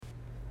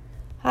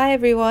Hi,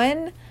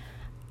 everyone.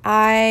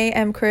 I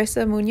am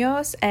Carissa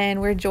Munoz, and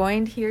we're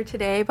joined here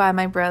today by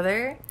my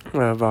brother.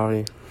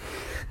 Bobby.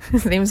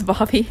 His name's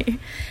Bobby.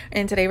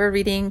 And today we're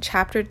reading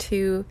Chapter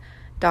 2,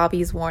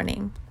 Dobby's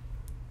Warning.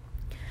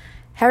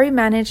 Harry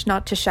managed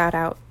not to shout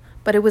out,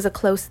 but it was a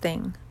close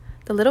thing.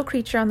 The little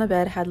creature on the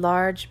bed had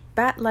large,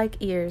 bat-like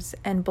ears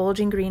and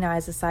bulging green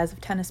eyes the size of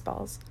tennis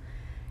balls.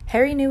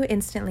 Harry knew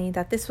instantly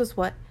that this was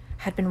what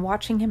had been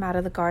watching him out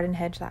of the garden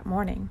hedge that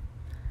morning.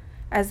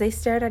 As they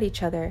stared at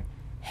each other,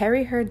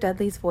 Harry heard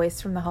Dudley's voice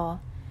from the hall.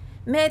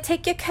 "May I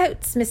take your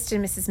coats, Mr.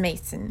 and Mrs.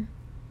 Mason?"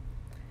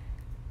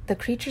 The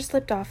creature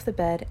slipped off the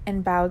bed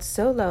and bowed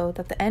so low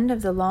that the end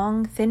of the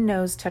long, thin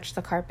nose touched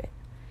the carpet.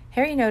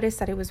 Harry noticed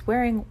that it was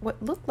wearing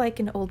what looked like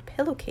an old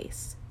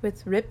pillowcase,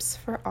 with rips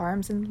for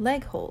arms and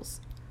leg holes.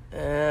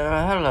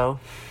 Hello.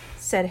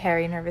 Said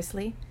Harry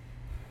nervously.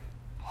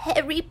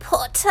 "Harry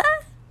Potter?"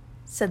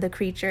 said the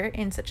creature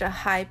in such a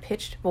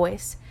high-pitched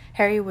voice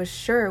Harry was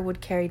sure would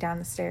carry down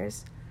the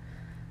stairs.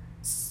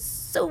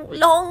 "So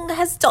long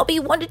has Dobby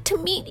wanted to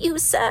meet you,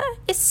 sir.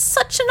 It's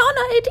such an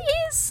honor, it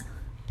is,"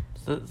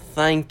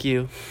 Thank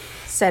you,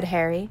 said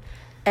Harry,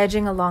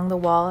 edging along the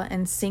wall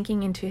and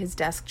sinking into his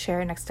desk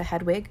chair next to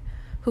Hedwig,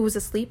 who was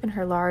asleep in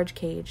her large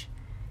cage.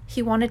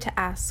 He wanted to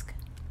ask,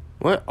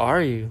 What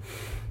are you?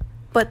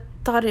 but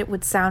thought it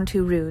would sound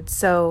too rude,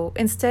 so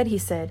instead he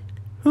said,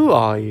 Who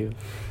are you?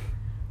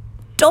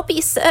 "Dobby,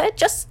 sir,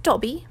 just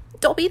Dobby.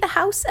 Dobby the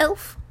house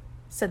elf,"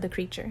 said the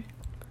creature.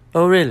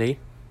 Oh, really?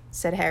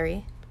 Said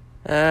Harry.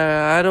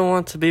 I don't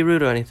want to be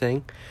rude or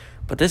anything,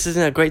 but this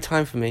isn't a great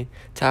time for me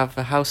to have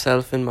a house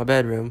elf in my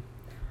bedroom.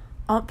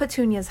 Aunt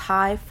Petunia's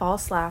high,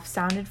 false laugh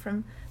sounded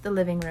from the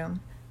living room.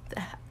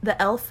 The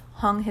elf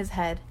hung his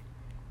head.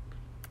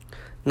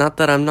 Not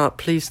that I'm not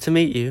pleased to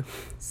meet you,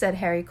 Said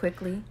Harry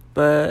quickly.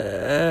 but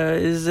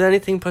is there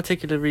anything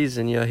particular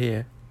reason you're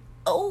here?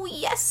 "Oh,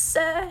 yes,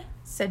 sir,"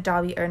 said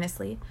Dobby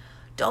earnestly.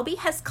 "Dobby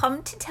has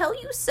come to tell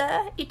you,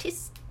 sir. It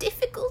is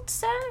difficult,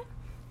 sir.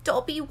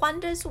 Dobby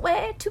wonders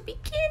where to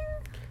begin,"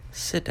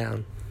 Sit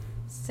down.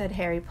 said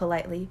Harry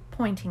politely,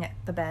 pointing at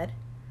the bed.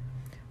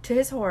 To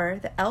his horror,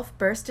 the elf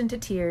burst into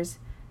tears,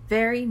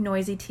 very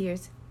noisy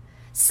tears.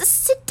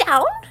 "Sit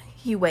down,"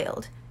 he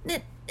wailed.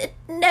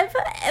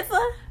 Never,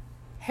 ever."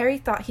 Harry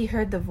thought he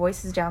heard the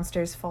voices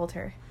downstairs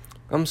falter.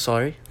 I'm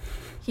sorry.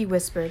 He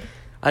whispered.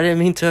 I didn't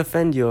mean to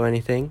offend you or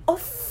anything.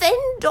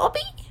 "Offend Dobby?"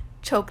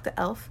 choked the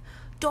elf.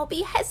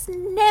 "Dobby has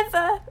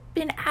never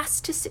been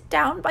asked to sit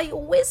down by a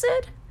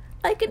wizard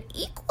like an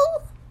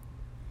equal."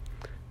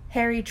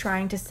 Harry,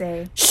 trying to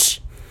say, "Shh,"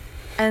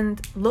 and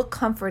look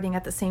comforting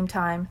at the same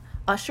time,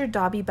 ushered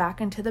Dobby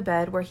back into the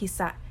bed where he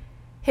sat,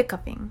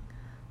 hiccuping,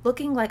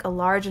 looking like a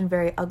large and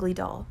very ugly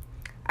doll.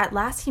 At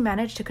last he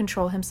managed to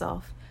control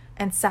himself,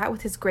 and sat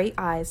with his great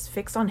eyes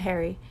fixed on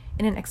Harry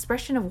in an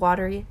expression of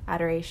watery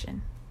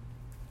adoration.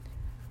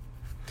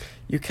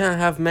 You can't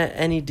have met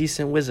any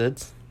decent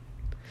wizards,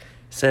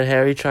 said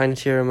Harry, trying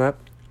to cheer him up.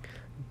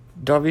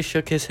 Dobby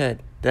shook his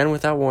head. Then,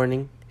 without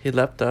warning, he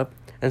leapt up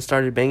and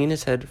started banging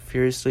his head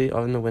furiously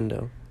on the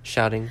window,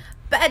 shouting,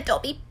 "Bad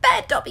Dobby!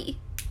 Bad Dobby!"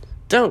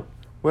 Don't!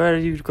 Where are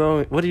you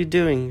going? What are you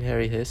doing?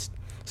 Harry hissed,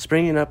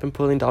 springing up and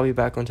pulling Dobby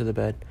back onto the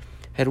bed.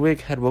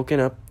 Hedwig had woken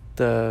up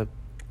the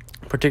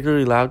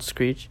particularly loud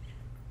screech,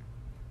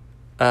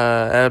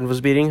 and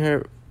was beating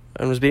her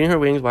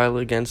wings while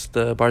against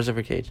the bars of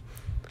her cage.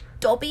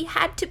 "Dobby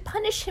had to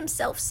punish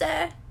himself,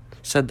 sir,"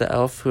 said the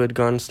elf, who had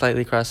gone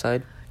slightly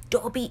cross-eyed.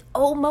 "Dobby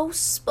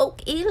almost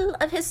spoke ill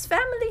of his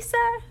family,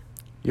 sir.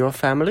 Your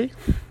family?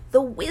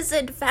 The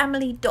wizard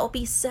family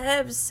Dobby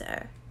serves,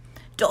 sir.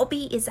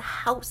 Dobby is a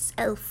house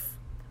elf,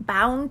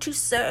 bound to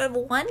serve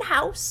one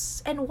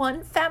house and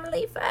one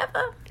family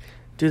forever."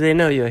 Do they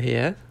know you're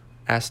here?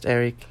 Asked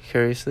Eric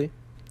curiously.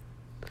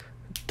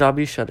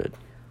 Dobby shuddered.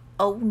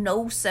 "Oh,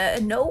 no, sir,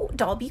 no.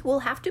 Dobby will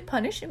have to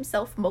punish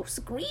himself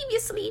most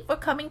grievously for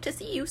coming to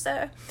see you,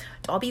 sir.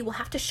 Dobby will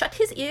have to shut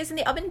his ears in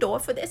the oven door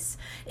for this,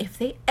 if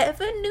they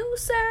ever knew,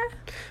 sir."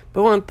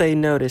 But won't they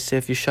notice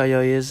if you shut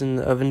your ears in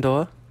the oven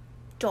door?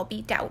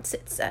 "Dobby doubts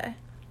it, sir.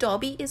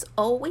 Dobby is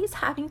always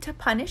having to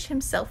punish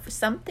himself for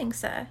something,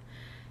 sir.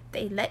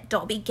 They let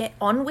Dobby get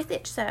on with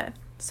it, sir.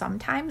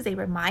 Sometimes they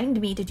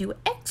remind me to do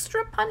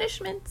extra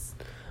punishments."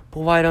 But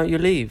why don't you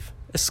leave?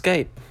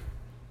 Escape.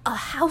 "A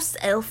house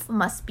elf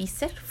must be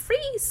set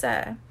free,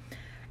 sir.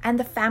 And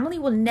the family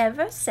will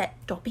never set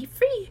Dobby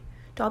free.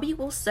 Dobby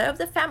will serve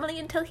the family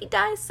until he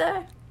dies,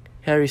 sir."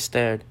 Harry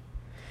stared.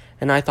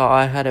 And I thought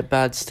I had it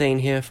bad staying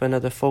here for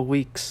another 4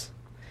 weeks,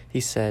 he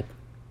said.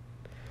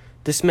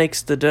 This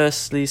makes the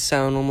Dursleys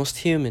sound almost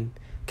human.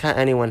 Can't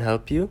anyone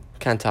help you?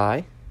 Can't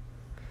I?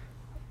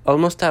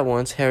 Almost at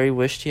once, Harry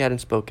wished he hadn't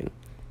spoken.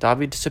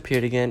 Dobby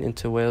disappeared again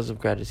into wails of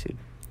gratitude.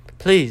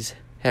 Please,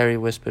 Harry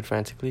whispered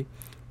frantically.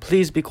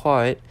 Please be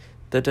quiet.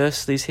 The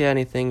Dursleys hear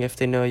anything if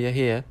they know you're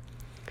here.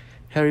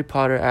 Harry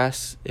Potter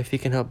asks if he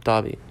can help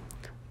Dobby.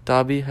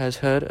 Dobby has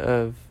heard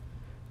of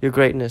your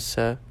greatness,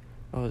 sir.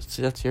 Oh,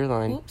 that's your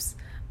line. Oops.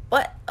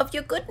 But of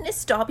your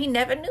goodness, Dobby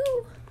never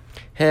knew.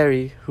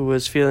 Harry, who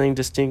was feeling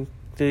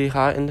distinctly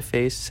hot in the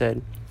face,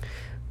 said,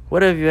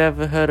 What have you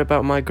ever heard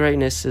about my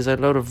greatness is a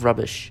load of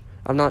rubbish.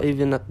 I'm not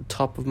even at the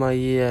top of my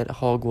year at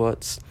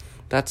Hogwarts.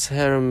 That's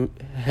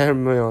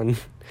Hermione.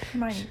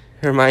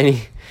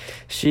 Hermione.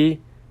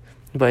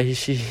 But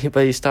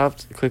he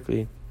stopped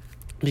quickly,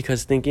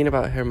 because thinking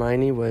about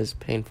Hermione was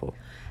painful.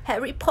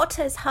 Harry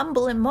Potter is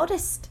humble and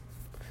modest,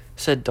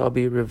 said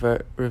Dobby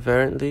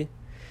reverently,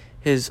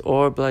 his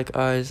orb-like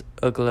eyes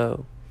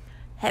aglow.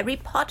 Harry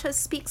Potter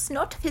speaks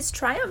not of his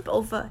triumph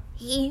over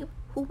he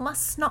who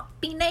must not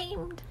be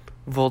named.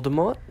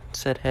 Voldemort,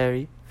 said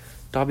Harry.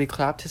 Dobby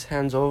clapped his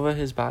hands over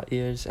his bat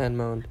ears and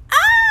moaned.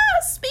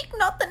 Ah! Speak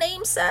not the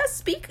name, sir,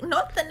 speak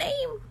not the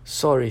name.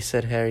 Sorry,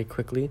 said Harry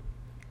quickly.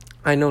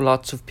 I know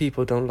lots of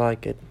people don't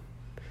like it.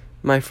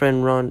 My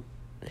friend Ron...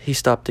 He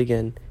stopped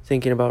again.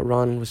 Thinking about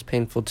Ron was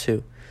painful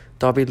too.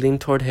 Dobby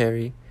leaned toward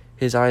Harry,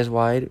 his eyes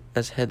wide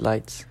as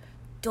headlights.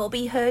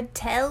 Dobby heard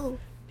tell,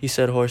 he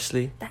said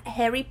hoarsely, that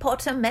Harry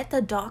Potter met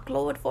the Dark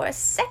Lord for a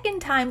second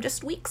time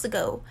just weeks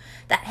ago.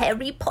 That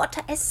Harry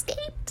Potter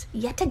escaped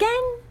yet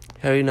again.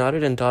 Harry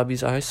nodded, and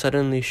Dobby's eyes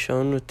suddenly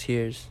shone with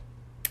tears.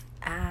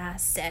 Ah,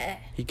 sir,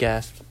 he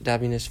gasped,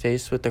 dabbing his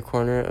face with the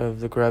corner of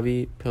the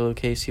grubby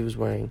pillowcase he was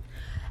wearing.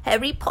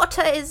 Harry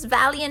Potter is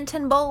valiant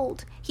and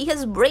bold. He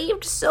has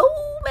braved so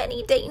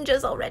many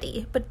dangers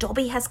already, but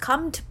Dobby has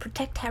come to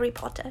protect Harry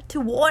Potter, to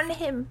warn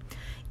him,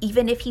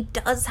 even if he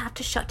does have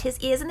to shut his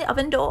ears in the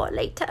oven door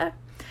later.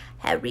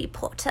 Harry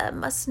Potter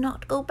must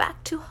not go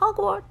back to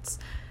Hogwarts.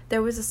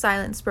 There was a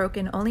silence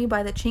broken only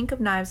by the chink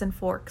of knives and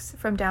forks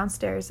from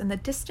downstairs and the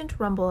distant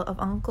rumble of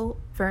Uncle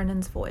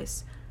Vernon's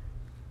voice.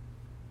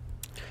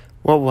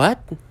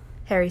 What?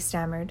 Harry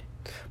stammered.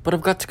 But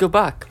I've got to go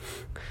back.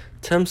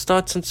 Term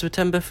starts on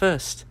September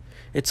 1st.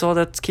 It's all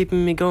that's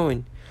keeping me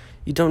going.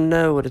 You don't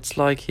know what it's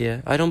like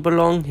here. I don't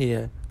belong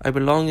here. I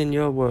belong in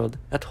your world,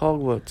 at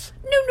Hogwarts.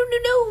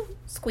 No,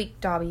 squeaked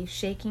Dobby,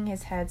 shaking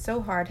his head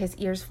so hard his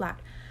ears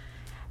flapped.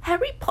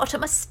 Harry Potter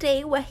must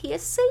stay where he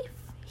is safe.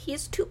 He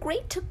is too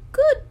great, too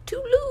good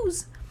to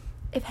lose.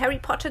 If Harry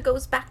Potter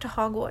goes back to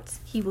Hogwarts,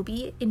 he will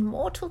be in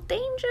mortal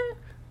danger.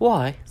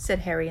 Why? Said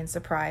Harry in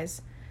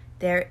surprise.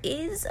 There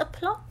is a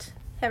plot,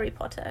 Harry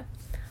Potter.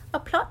 A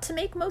plot to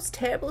make most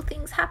terrible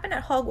things happen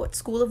at Hogwarts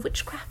School of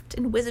Witchcraft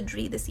and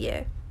Wizardry this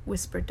year,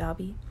 whispered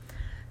Dobby,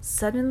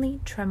 suddenly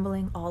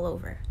trembling all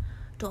over.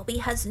 Dobby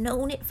has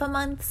known it for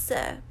months,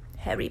 sir.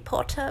 Harry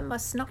Potter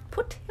must not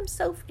put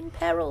himself in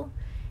peril.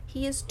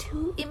 He is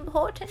too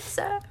important,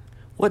 sir.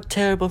 What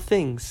terrible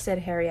things? Said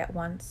Harry at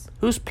once.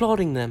 Who's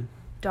plotting them?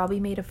 Dobby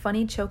made a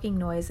funny choking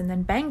noise and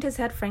then banged his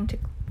head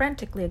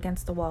frantically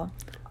against the wall.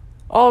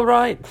 All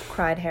right,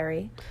 cried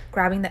Harry,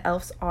 grabbing the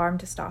elf's arm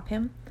to stop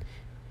him.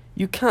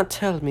 You can't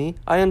tell me.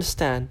 I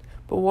understand.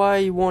 But why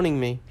are you warning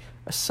me?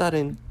 A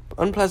sudden,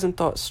 unpleasant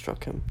thought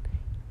struck him.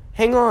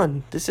 Hang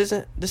on. This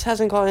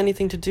hasn't got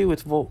anything to do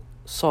with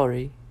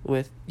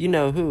with you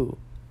know who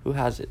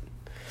has it.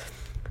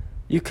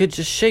 You could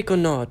just shake or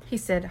nod, he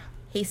said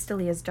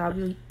hastily as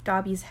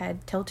Dobby's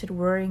head tilted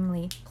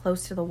worryingly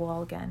close to the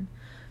wall again.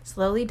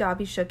 Slowly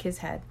Dobby shook his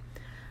head.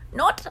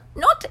 Not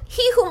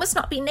he who must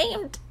not be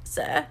named,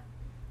 sir.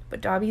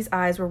 But Dobby's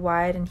eyes were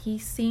wide and he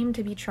seemed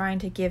to be trying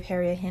to give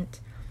Harry a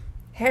hint.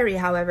 Harry,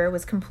 however,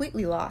 was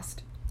completely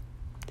lost.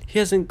 He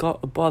hasn't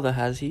got a bother,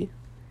 has he?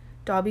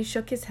 Dobby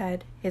shook his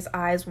head, his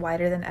eyes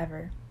wider than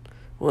ever.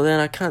 Well, then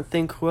I can't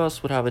think who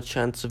else would have a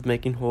chance of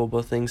making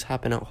horrible things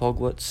happen at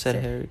Hogwarts, said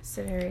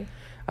Harry.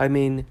 I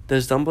mean,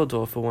 there's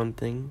Dumbledore for one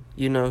thing.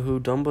 You know who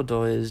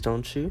Dumbledore is,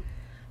 don't you?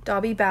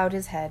 Dobby bowed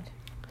his head.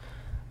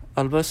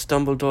 Albus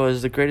Dumbledore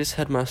is the greatest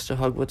headmaster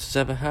Hogwarts has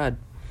ever had.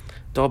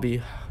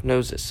 Dobby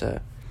knows it,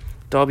 sir.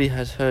 Dobby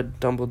has heard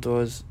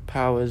Dumbledore's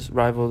powers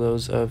rival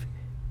those of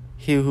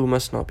he who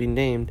must not be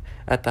named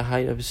at the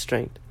height of his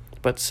strength.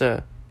 But,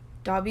 sir...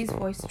 Dobby's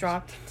voice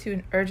dropped to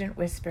an urgent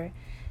whisper.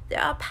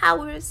 There are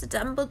powers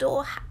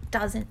Dumbledore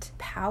doesn't.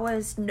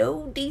 Powers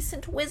no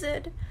decent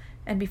wizard.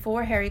 And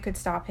before Harry could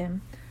stop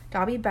him,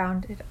 Dobby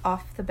bounded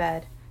off the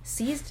bed,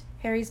 seized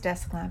Harry's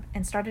desk lamp,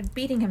 and started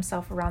beating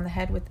himself around the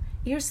head with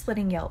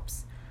ear-splitting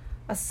yelps.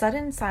 A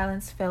sudden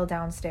silence fell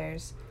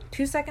downstairs.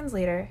 2 seconds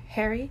later,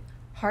 Harry,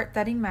 heart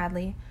thudding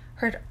madly,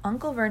 heard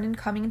Uncle Vernon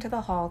coming into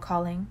the hall,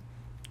 calling,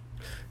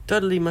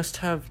 Dudley must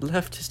have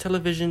left his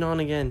television on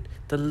again.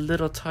 The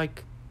little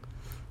tyke.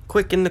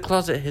 Quick, in the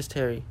closet, hissed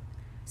Harry,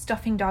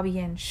 stuffing Dobby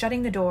in,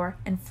 shutting the door,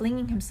 and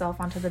flinging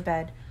himself onto the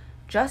bed,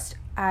 just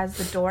as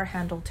the door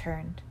handle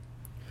turned.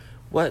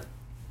 What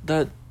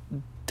the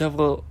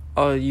devil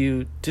are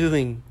you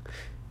doing?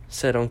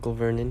 Said Uncle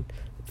Vernon,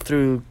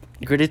 through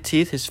gritted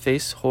teeth, his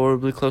face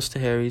horribly close to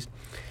Harry's.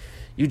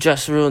 You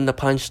just ruined the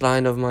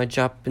punchline of my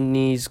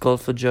Japanese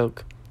golfer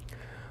joke.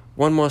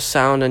 One more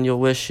sound and you'll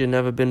wish you'd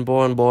never been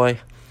born, boy.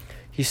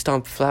 He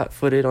stomped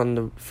flat-footed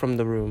from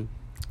the room.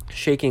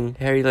 Shaking,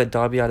 Harry led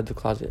Dobby out of the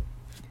closet.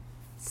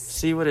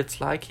 See what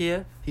it's like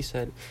here? He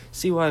said.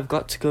 See why I've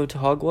got to go to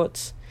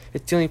Hogwarts?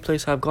 It's the only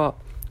place I've got.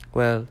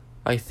 Well,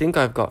 I think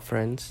I've got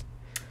friends.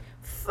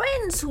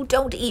 Friends who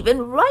don't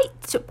even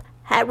write to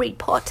Harry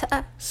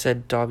Potter,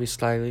 said Dobby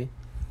slyly.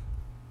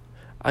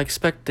 I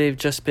expect they've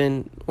just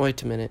been...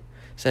 Wait a minute.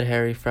 said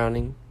Harry,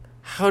 frowning.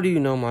 How do you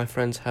know my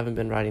friends haven't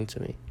been writing to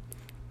me?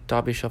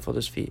 Dobby shuffled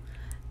his feet.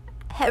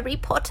 Harry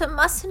Potter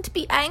mustn't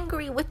be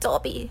angry with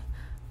Dobby.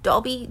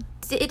 Dobby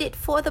did it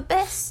for the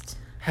best.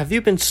 Have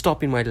you been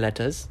stopping my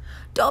letters?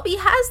 Dobby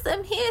has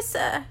them here,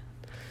 sir.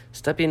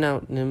 Stepping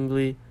out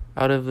nimbly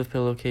out of the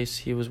pillowcase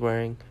he was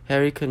wearing,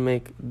 Harry could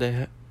make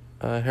the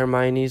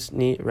Hermione's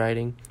neat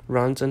writing,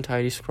 Ron's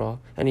untidy scrawl,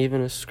 and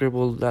even a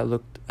scribble that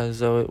looked as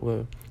though it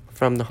were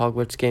from the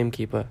Hogwarts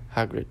gamekeeper,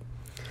 Hagrid.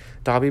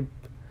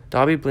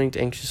 Dobby blinked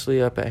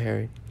anxiously up at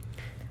Harry.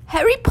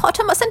 Harry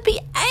Potter mustn't be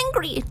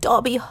angry,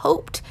 Dobby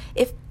hoped.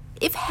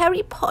 If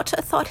Harry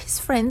Potter thought his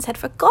friends had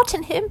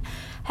forgotten him,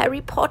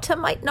 Harry Potter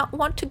might not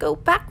want to go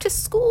back to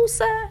school,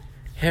 sir.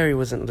 Harry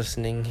wasn't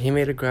listening. He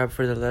made a grab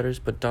for the letters,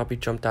 but Dobby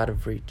jumped out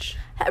of reach.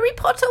 Harry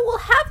Potter will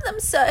have them,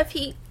 sir, if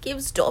he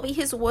gives Dobby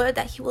his word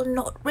that he will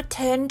not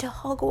return to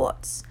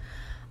Hogwarts.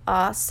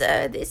 Ah,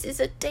 sir, this is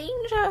a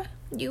danger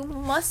you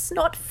must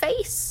not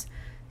face.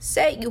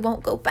 Say you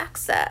won't go back,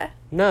 sir.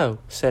 No,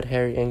 said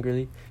Harry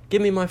angrily.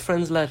 Give me my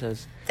friend's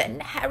letters. Then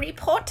Harry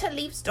Potter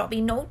leaves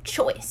Dobby no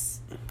choice,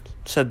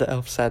 said the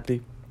elf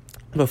sadly.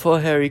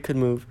 Before Harry could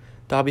move,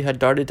 Dobby had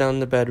darted down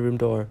the bedroom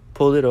door,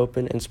 pulled it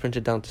open, and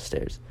sprinted down the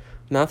stairs.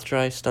 Mouth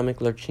dry, stomach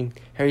lurching,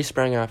 Harry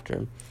sprang after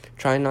him,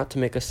 trying not to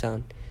make a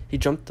sound. He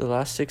jumped the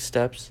last 6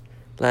 steps,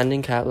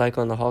 landing cat-like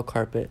on the hall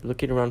carpet,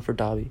 looking around for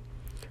Dobby.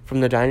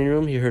 From the dining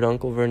room, he heard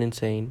Uncle Vernon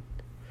saying,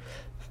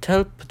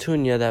 Tell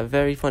Petunia that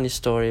very funny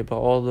story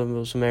about all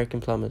those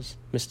American plumbers,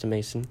 Mr.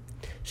 Mason.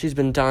 She's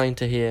been dying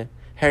to hear.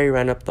 Harry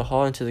ran up the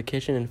hall into the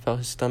kitchen and felt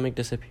his stomach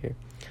disappear.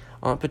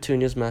 Aunt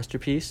Petunia's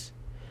masterpiece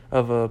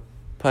of a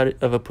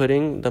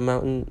pudding, the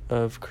mountain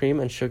of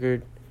cream and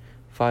sugared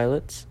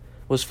violets,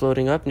 was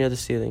floating up near the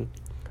ceiling.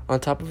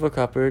 On top of a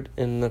cupboard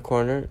in the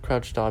corner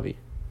crouched Dobby.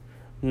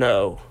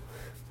 No,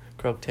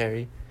 croaked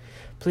Harry.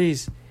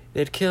 Please,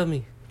 they'd kill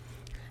me.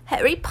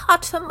 Harry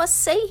Potter must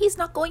say he's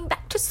not going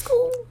back to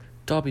school.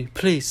 Dobby,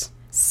 please.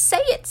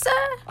 Say it, sir.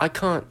 I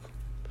can't.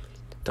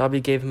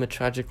 Dobby gave him a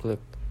tragic look.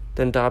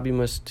 Then Dobby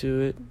must do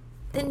it.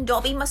 Then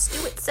Dobby must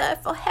do it, sir,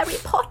 for Harry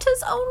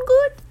Potter's own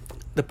good.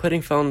 The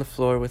pudding fell on the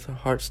floor with a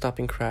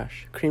heart-stopping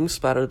crash. Cream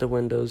splattered the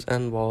windows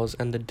and walls,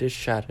 and the dish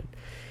shattered.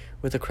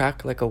 With a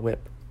crack like a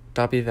whip,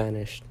 Dobby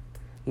vanished.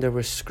 There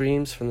were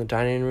screams from the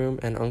dining room,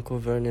 and Uncle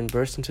Vernon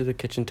burst into the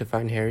kitchen to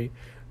find Harry,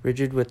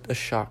 rigid with a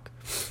shock,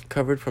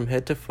 covered from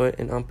head to foot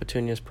in Aunt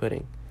Petunia's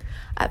pudding.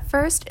 At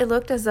first, it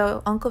looked as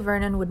though Uncle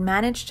Vernon would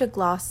manage to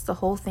gloss the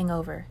whole thing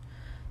over.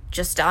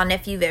 Just our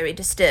nephew very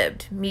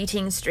disturbed.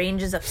 Meeting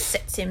strangers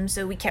upsets him,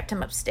 so we kept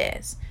him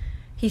upstairs.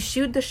 He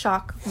shooed the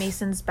shock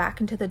Masons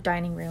back into the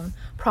dining room,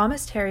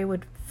 promised Harry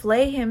would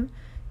flay him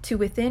to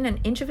within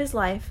an inch of his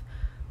life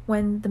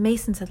when the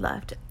Masons had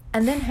left,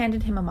 and then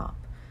handed him a mop.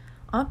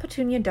 Aunt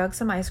Petunia dug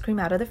some ice cream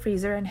out of the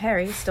freezer, and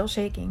Harry, still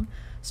shaking,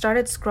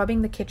 started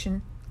scrubbing the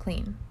kitchen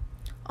clean.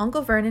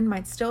 Uncle Vernon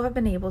might still have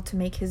been able to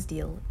make his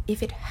deal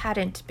if it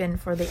hadn't been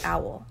for the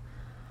owl.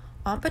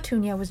 Aunt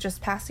Petunia was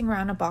just passing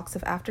around a box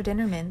of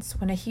after-dinner mints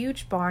when a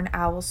huge barn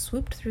owl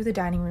swooped through the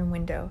dining room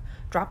window,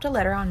 dropped a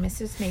letter on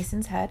Mrs.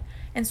 Mason's head,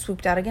 and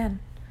swooped out again.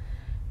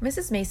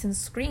 Mrs. Mason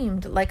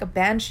screamed like a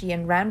banshee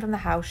and ran from the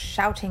house,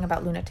 shouting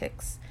about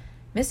lunatics.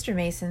 Mr.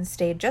 Mason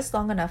stayed just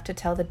long enough to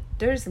tell the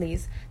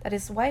Dursleys that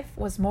his wife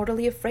was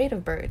mortally afraid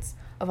of birds,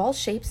 of all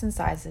shapes and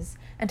sizes,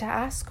 and to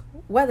ask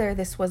whether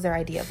this was their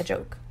idea of a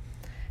joke.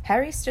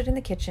 Harry stood in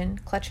the kitchen,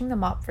 clutching the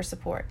mop for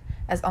support,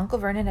 as Uncle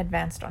Vernon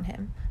advanced on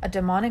him, a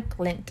demonic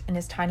glint in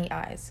his tiny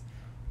eyes.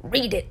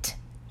 "Read it!"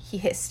 he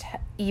hissed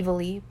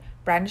evilly,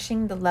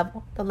 brandishing the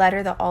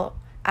letter the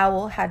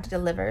owl had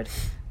delivered.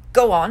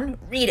 "Go on,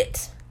 read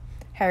it!"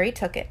 Harry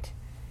took it.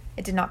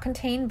 It did not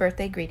contain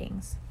birthday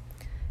greetings.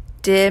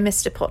 "Dear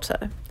Mr.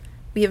 Potter,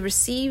 we have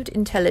received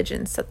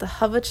intelligence that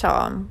the hover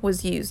charm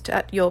was used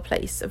at your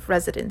place of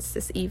residence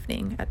this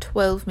evening at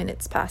 12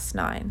 minutes past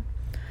 9.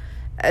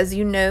 As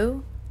you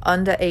know,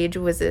 underage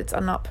wizards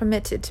are not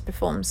permitted to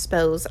perform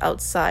spells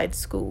outside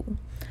school,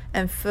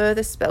 and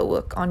further spell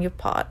work on your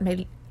part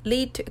may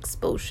lead to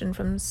expulsion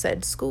from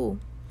said school.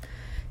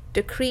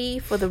 Decree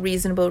for the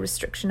reasonable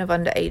restriction of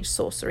underage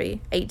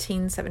sorcery,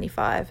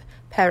 1875,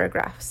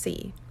 paragraph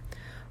C.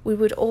 We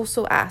would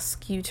also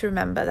ask you to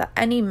remember that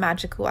any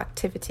magical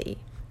activity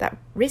that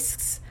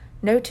risks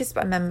notice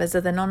by members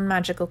of the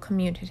non-magical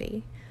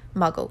community,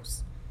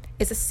 Muggles,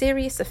 is a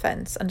serious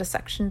offence under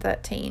Section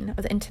 13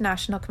 of the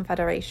International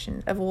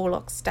Confederation of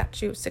Warlocks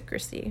Statute of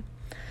Secrecy.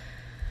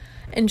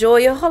 Enjoy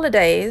your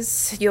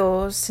holidays.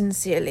 Yours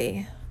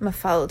sincerely,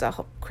 Mafalda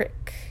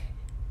Hopcrick.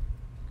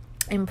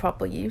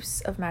 Improper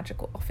use of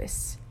magical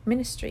office,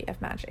 Ministry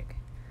of Magic."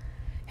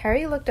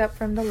 Harry looked up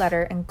from the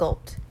letter and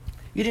gulped.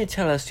 "You didn't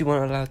tell us you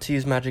weren't allowed to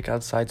use magic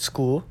outside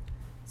school,"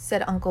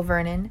 said Uncle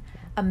Vernon,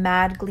 a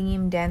mad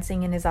gleam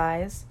dancing in his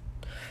eyes.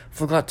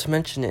 "Forgot to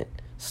mention it.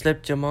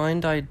 Slipped your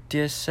mind, I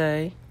dare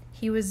say."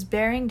 He was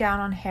bearing down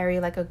on Harry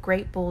like a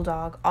great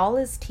bulldog, all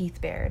his teeth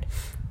bared.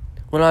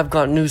 "Well, I've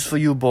got news for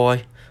you,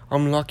 boy.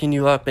 I'm locking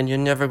you up and you're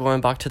never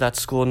going back to that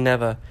school,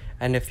 never.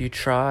 And if you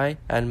try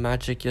and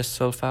magic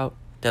yourself out,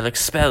 they'll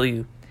expel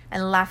you."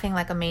 and laughing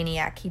like a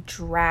maniac, he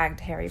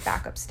dragged Harry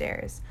back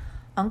upstairs.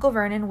 Uncle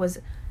Vernon was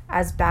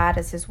as bad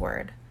as his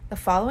word. The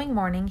following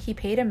morning, he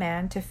paid a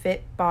man to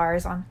fit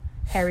bars on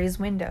Harry's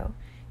window.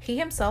 He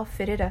himself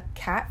fitted a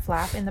cat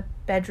flap in the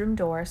bedroom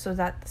door so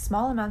that the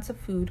small amounts of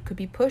food could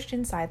be pushed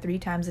inside 3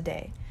 times a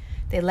day.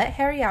 They let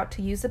Harry out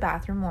to use the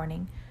bathroom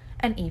morning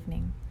and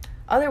evening.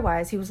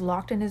 Otherwise, he was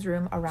locked in his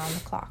room around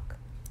the clock.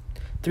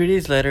 3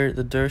 days later,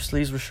 the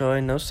Dursleys were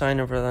showing no sign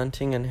of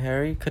relenting, and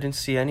Harry couldn't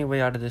see any way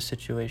out of this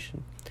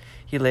situation.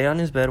 He lay on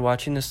his bed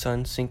watching the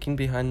sun sinking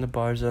behind the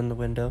bars on the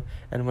window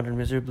and wondered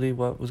miserably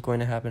what was going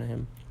to happen to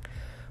him.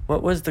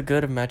 What was the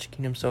good of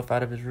magicking himself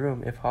out of his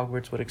room if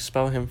Hogwarts would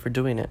expel him for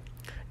doing it?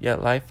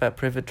 Yet life at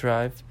Privet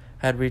Drive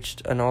had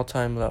reached an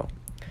all-time low.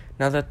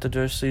 Now that the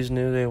Dursleys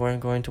knew they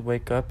weren't going to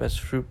wake up as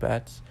fruit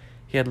bats,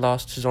 he had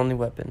lost his only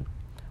weapon.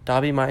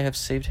 Dobby might have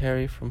saved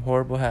Harry from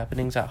horrible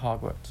happenings at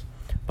Hogwarts,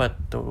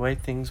 but the way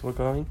things were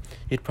going,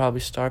 he'd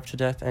probably starve to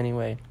death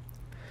anyway.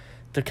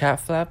 The cat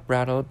flap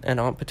rattled, and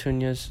Aunt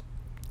Petunia's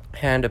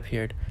hand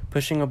appeared,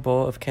 pushing a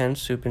bowl of canned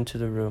soup into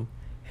the room.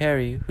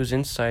 Harry, whose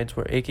insides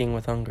were aching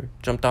with hunger,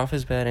 jumped off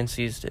his bed and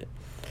seized it.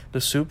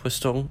 The soup was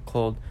still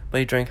cold, but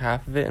he drank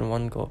half of it in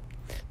one gulp.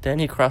 Then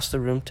he crossed the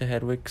room to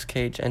Hedwig's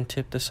cage and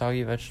tipped the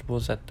soggy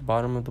vegetables at the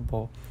bottom of the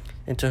bowl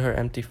into her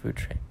empty food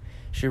tray.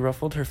 She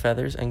ruffled her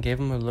feathers and gave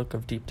him a look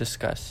of deep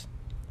disgust.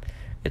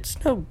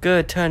 "It's no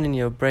good turning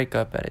your break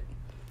up at it.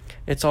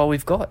 It's all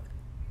we've got,"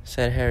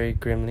 said Harry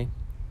grimly.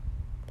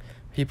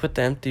 He put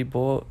the empty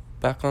bowl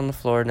back on the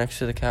floor next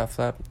to the cat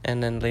flap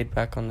and then laid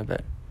back on the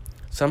bed,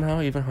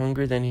 somehow even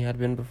hungrier than he had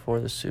been before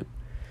the soup.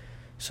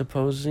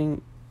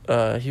 Supposing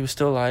he was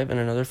still alive in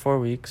another 4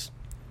 weeks,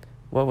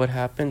 what would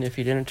happen if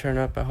he didn't turn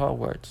up at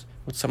Hogwarts?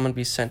 Would someone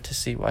be sent to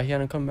see why he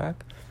hadn't come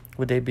back?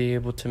 Would they be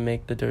able to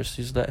make the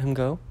Dursleys let him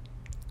go?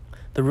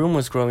 The room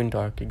was growing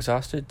dark.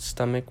 Exhausted,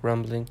 stomach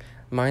rumbling,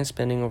 mind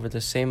spinning over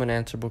the same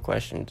unanswerable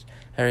questions,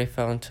 Harry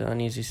fell into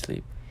uneasy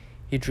sleep.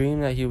 He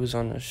dreamed that he was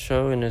on a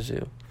show in a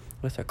zoo,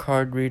 with a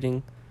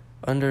card-reading,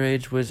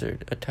 underage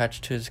wizard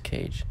attached to his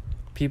cage.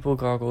 People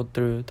goggled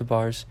through the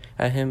bars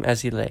at him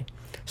as he lay,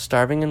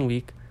 starving and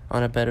weak,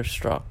 on a bed of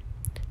straw.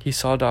 He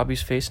saw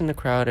Dobby's face in the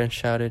crowd and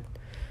shouted,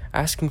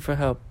 asking for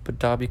help, but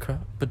Dobby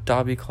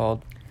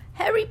called,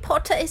 "Harry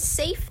Potter is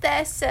safe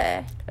there,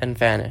 sir," and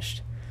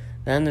vanished.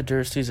 Then the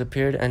Dursleys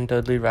appeared and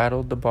Dudley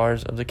rattled the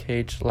bars of the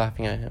cage,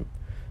 laughing at him.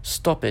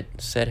 "Stop it,"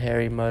 said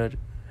Harry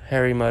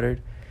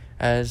muttered,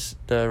 as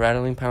the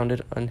rattling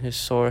pounded on his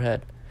sore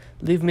head.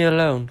 "Leave me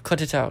alone. Cut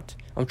it out.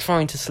 I'm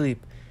trying to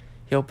sleep."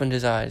 He opened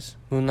his eyes.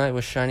 Moonlight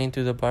was shining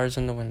through the bars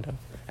on the window,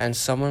 and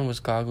someone was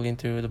goggling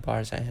through the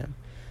bars at him.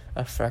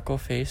 A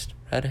freckle-faced,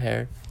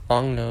 red-haired,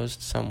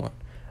 long-nosed someone.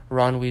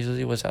 Ron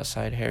Weasley was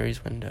outside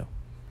Harry's window.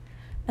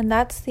 And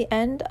that's the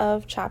end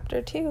of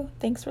chapter 2.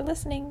 Thanks for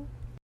listening.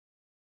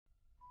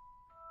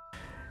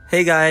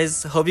 Hey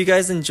guys, hope you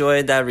guys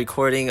enjoyed that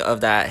recording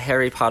of that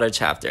Harry Potter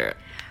chapter.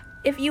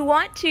 If you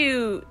want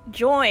to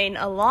join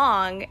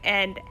along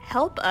and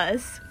help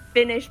us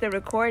finish the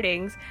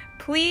recordings,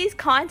 please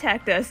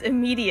contact us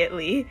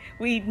immediately.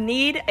 We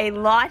need a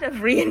lot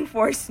of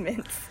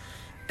reinforcements.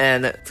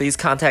 And please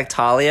contact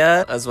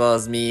Talia as well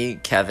as me,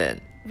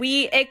 Kevin.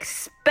 We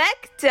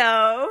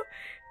expecto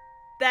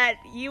that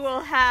you will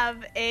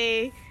have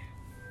a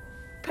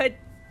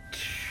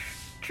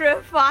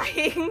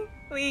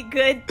petrifyingly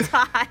good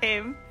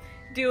time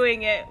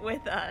doing it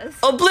with us.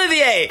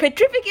 Obliviate!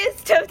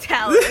 Petrificus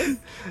totalis.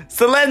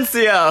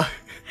 Silencio!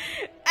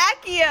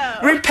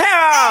 Accio!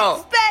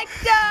 Reparo!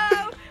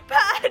 Expecto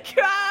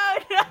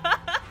Patronum!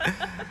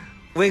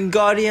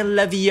 Wingardium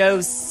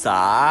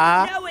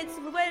Leviosa! No, it's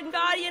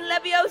Wingardium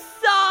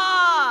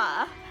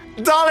Leviosa!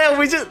 Dahlia,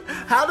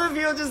 how do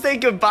people just say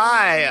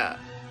goodbye?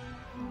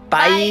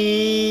 Bye.